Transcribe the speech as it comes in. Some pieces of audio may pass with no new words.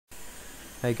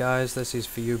Hey guys, this is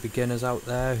for you beginners out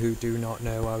there who do not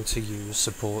know how to use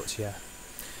support yet.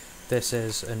 This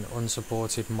is an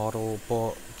unsupported model,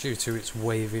 but due to its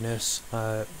waviness,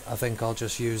 I think I'll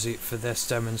just use it for this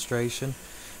demonstration.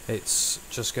 It's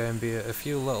just going to be a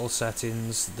few little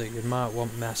settings that you might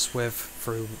want to mess with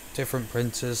through different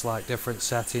printers, like different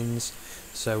settings.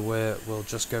 So we'll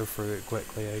just go through it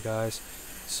quickly here, guys.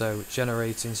 So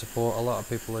generating support, a lot of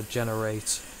people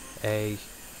generate a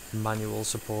manual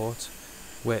support,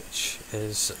 which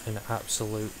is an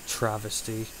absolute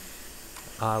travesty.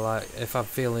 If I'm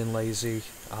feeling lazy,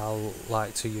 I'll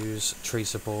like to use tree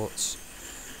supports.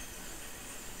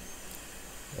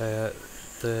 The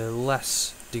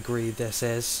less degree this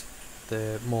is,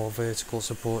 the more vertical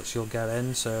supports you'll get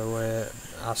in. So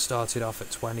I started off at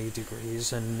 20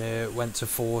 degrees and went to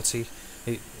 40.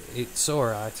 It's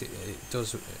alright, it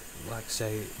does, like I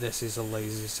say, this is a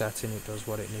lazy setting, it does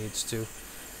what it needs to.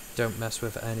 Don't mess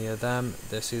with any of them.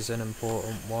 This is an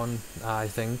important one, I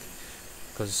think,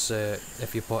 because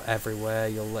if you put everywhere,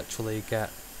 you'll literally get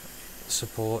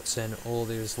supports in all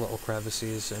these little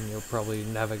crevices and you'll probably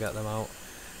never get them out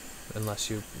unless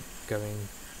you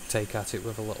take at it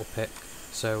with a little pick.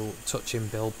 So touching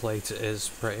build plate is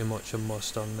pretty much a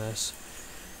must on this.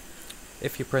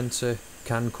 If your printer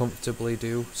can comfortably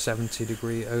do 70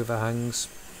 degree overhangs,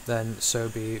 then so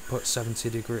be it, put 70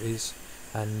 degrees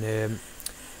and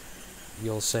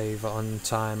you'll save on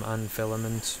time and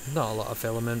filament. Not a lot of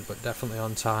filament, but definitely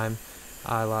on time.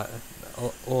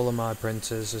 All of my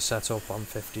printers are set up on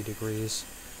 50 degrees.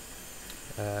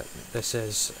 This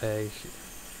is a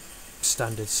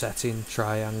standard setting,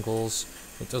 triangles.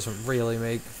 It doesn't really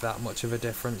make that much of a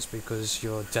difference because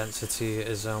your density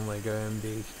is only going to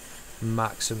be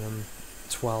maximum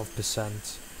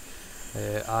 12%.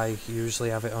 I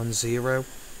usually have it on 0,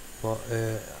 but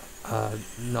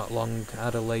not long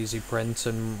had a lazy print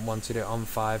and wanted it on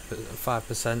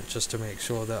 5% just to make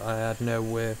sure that I had no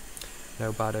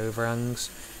bad overhangs.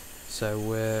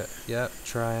 So yeah,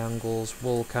 triangles,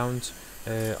 wall count.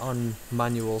 On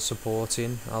manual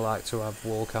supporting, I like to have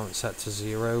wall count set to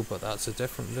 0, but that's a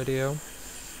different video.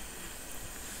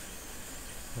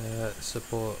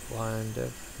 Support line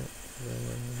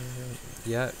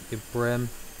yeah, your brim,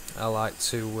 I like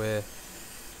to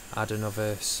add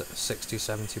another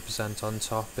 60-70% on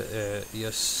top.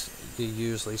 You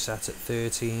usually set at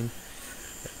 13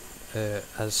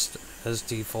 as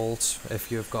default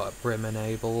if you've got brim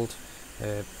enabled.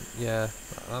 Yeah,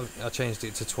 I changed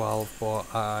it to 12, but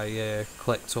I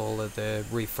clicked all of the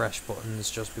refresh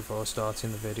buttons just before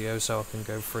starting the video so I can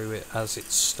go through it as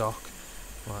it's stock.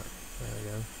 Right, there we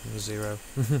go, 0.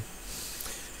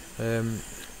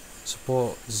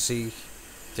 Support Z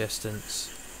distance.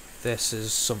 This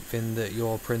is something that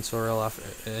your printer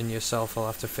and yourself will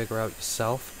have to figure out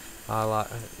yourself. I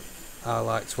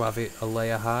like to have it a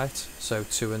layer height, so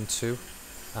 2 and 2,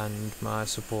 and my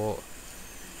support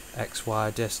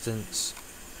XY distance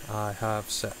I have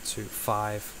set to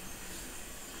 5.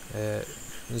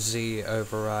 Z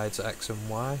overrides X and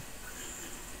Y.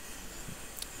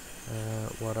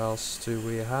 What else do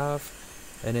we have?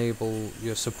 Enable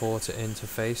your supporter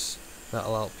interface.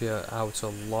 That'll help you out a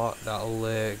lot.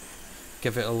 That'll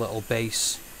give it a little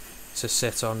base to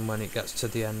sit on when it gets to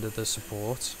the end of the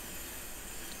support.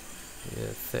 Your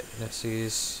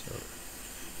thicknesses,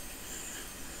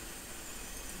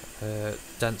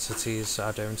 densities,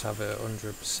 I don't have it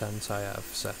 100%, I have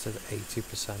set at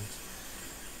 80%.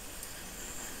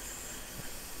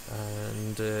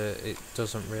 And it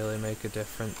doesn't really make a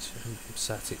difference.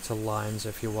 Set it to lines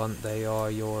if you want. They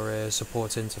are your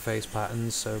support interface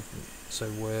patterns. So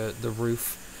the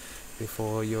roof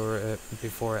before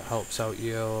it helps out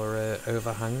your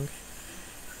overhang.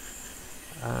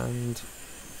 And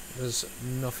there's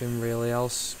nothing really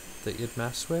else that you'd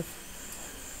mess with.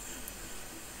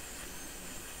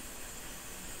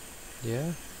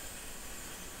 Yeah,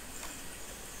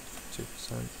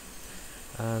 2%,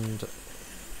 and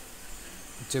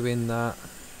doing that,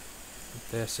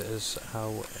 this is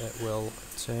how it will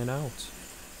turn out.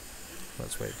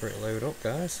 Let's wait for it to load up,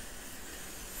 guys.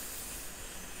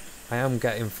 I am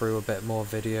getting through a bit more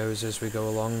videos as we go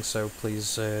along, so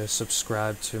please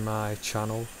subscribe to my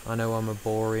channel. I know I'm a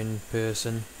boring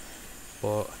person,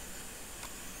 but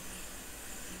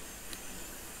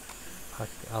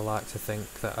I like to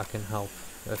think that I can help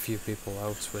a few people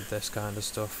out with this kind of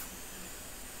stuff.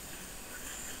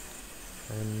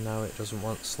 And now it doesn't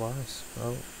want slice.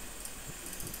 Well,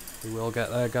 we will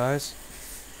get there, guys.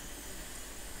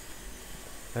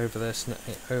 Over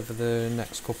the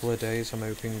next couple of days, I'm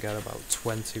hoping to get about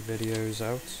 20 videos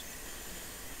out.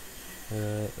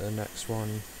 The next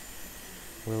one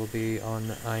will be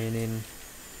on ironing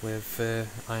with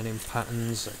ironing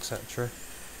patterns, etc.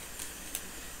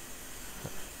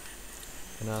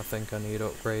 And I think I need to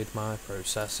upgrade my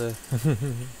processor.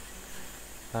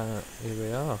 Here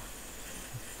we are.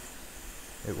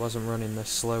 It wasn't running this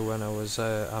slow when I was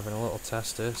having a little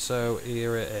tester, so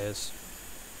here it is.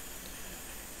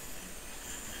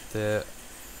 To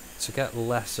get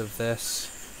less of this,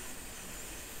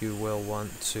 you will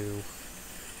want to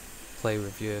play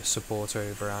with your support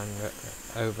overhang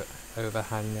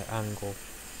angle,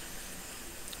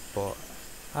 but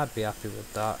I'd be happy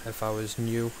with that if I was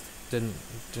new, didn't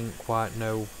quite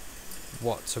know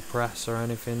what to press or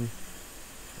anything.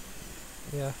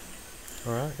 Yeah.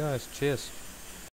 Alright guys, cheers.